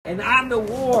and on the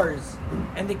wars.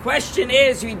 And the question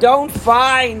is, we don't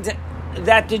find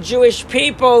that the Jewish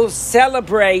people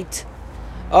celebrate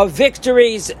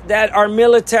victories that are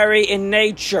military in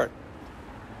nature.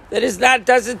 That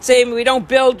doesn't say we don't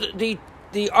build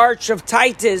the Arch of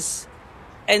Titus,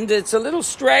 and it's a little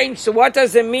strange. So what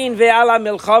does it mean, ve'ala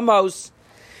milchamos?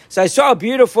 So I saw a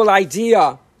beautiful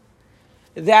idea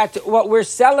that what we're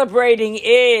celebrating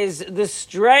is the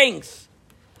strength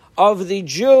of the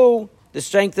Jew, the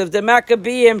strength of the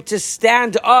Maccabeim to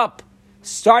stand up,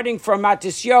 starting from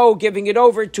Matisyahu, giving it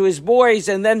over to his boys,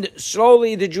 and then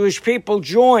slowly the Jewish people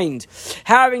joined,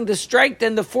 having the strength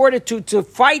and the fortitude to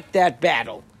fight that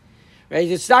battle. Right?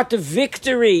 It's not the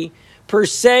victory per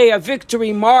se, a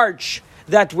victory march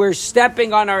that we're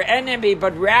stepping on our enemy,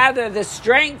 but rather the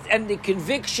strength and the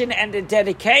conviction and the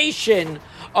dedication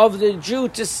of the Jew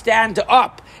to stand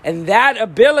up. And that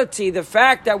ability, the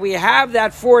fact that we have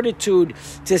that fortitude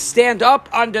to stand up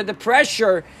under the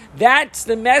pressure, that's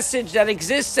the message that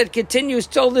exists and continues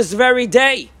till this very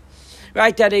day.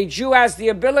 Right? That a Jew has the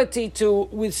ability to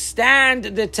withstand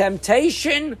the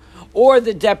temptation or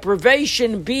the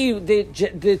deprivation, be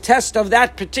the test of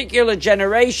that particular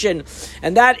generation.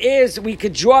 And that is, we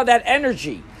could draw that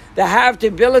energy, to have the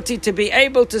ability to be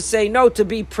able to say no, to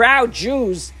be proud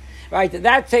Jews. Right?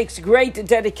 That takes great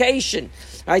dedication.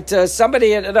 Right?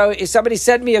 Somebody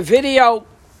sent me a video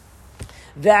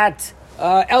that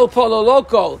El Polo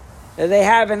Loco, they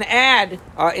have an ad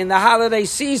in the holiday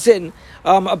season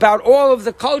about all of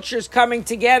the cultures coming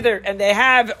together, and they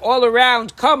have all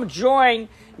around, come join,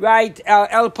 right,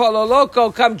 El Polo Loco,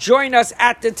 come join us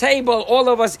at the table, all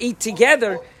of us eat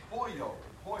together.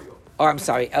 Oh, I'm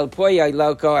sorry, El Pollo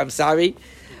Loco, I'm sorry.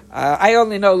 I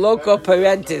only know Loco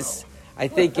Parentis. I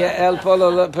think El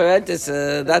Polo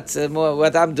Parentis, that's more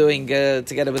what I'm doing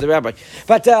together with the rabbi.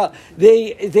 But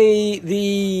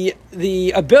the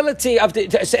ability of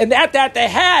and that they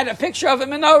had a picture of a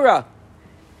menorah.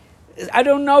 I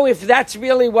don't know if that's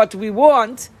really what we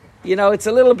want. You know, it's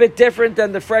a little bit different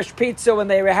than the fresh pizza when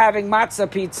they were having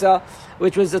matzah pizza,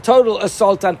 which was a total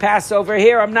assault on Passover.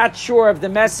 Here, I'm not sure of the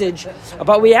message,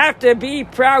 but we have to be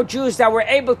proud Jews that we're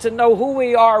able to know who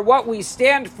we are, what we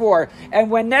stand for,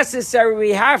 and when necessary,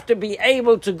 we have to be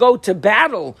able to go to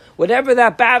battle, whatever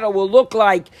that battle will look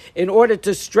like, in order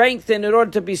to strengthen, in order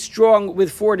to be strong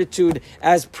with fortitude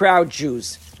as proud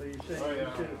Jews. So you're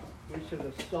saying we should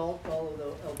assault all of the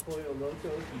El Pollo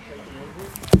Locos and take them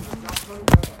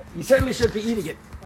over? You certainly should be eating it.